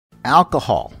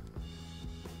Alcohol.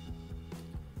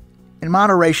 In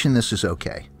moderation, this is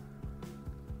okay.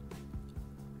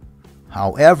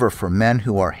 However, for men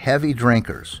who are heavy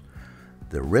drinkers,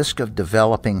 the risk of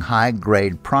developing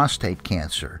high-grade prostate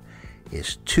cancer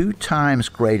is 2 times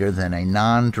greater than a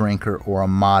non-drinker or a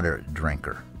moderate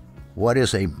drinker. What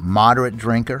is a moderate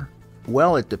drinker?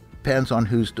 Well, it depends on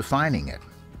who's defining it.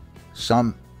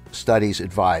 Some studies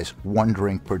advise 1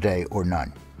 drink per day or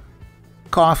none.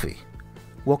 Coffee.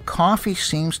 Well, coffee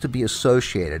seems to be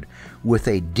associated with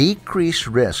a decreased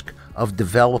risk of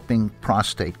developing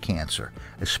prostate cancer,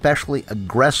 especially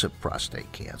aggressive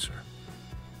prostate cancer.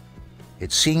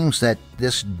 It seems that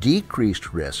this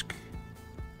decreased risk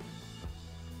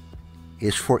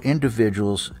is for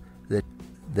individuals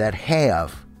that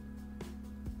have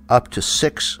up to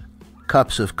 6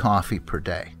 cups of coffee per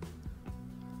day.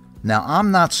 Now,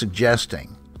 I'm not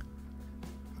suggesting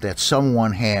that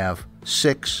someone have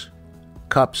 6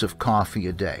 cups of coffee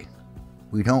a day.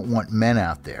 We don't want men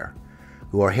out there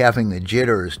who are having the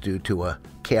jitters due to a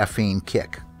caffeine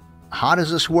kick. How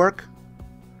does this work?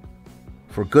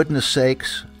 For goodness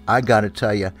sakes, I gotta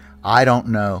tell you, I don't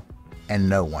know, and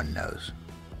no one knows.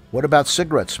 What about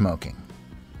cigarette smoking?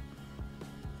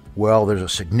 Well, there's a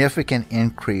significant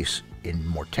increase in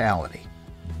mortality,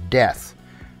 death,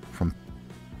 from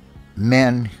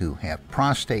men who have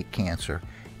prostate cancer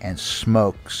and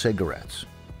smoke cigarettes.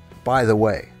 By the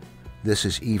way, this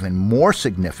is even more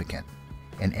significant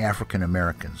in African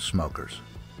American smokers.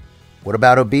 What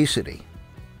about obesity?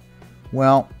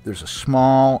 Well, there's a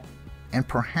small and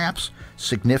perhaps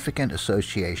significant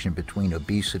association between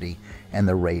obesity and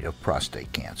the rate of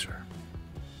prostate cancer.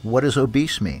 What does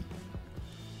obese mean?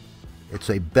 It's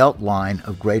a belt line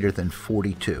of greater than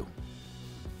 42.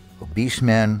 Obese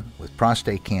men with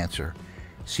prostate cancer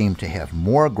seem to have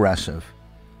more aggressive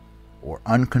or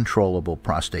uncontrollable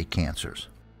prostate cancers.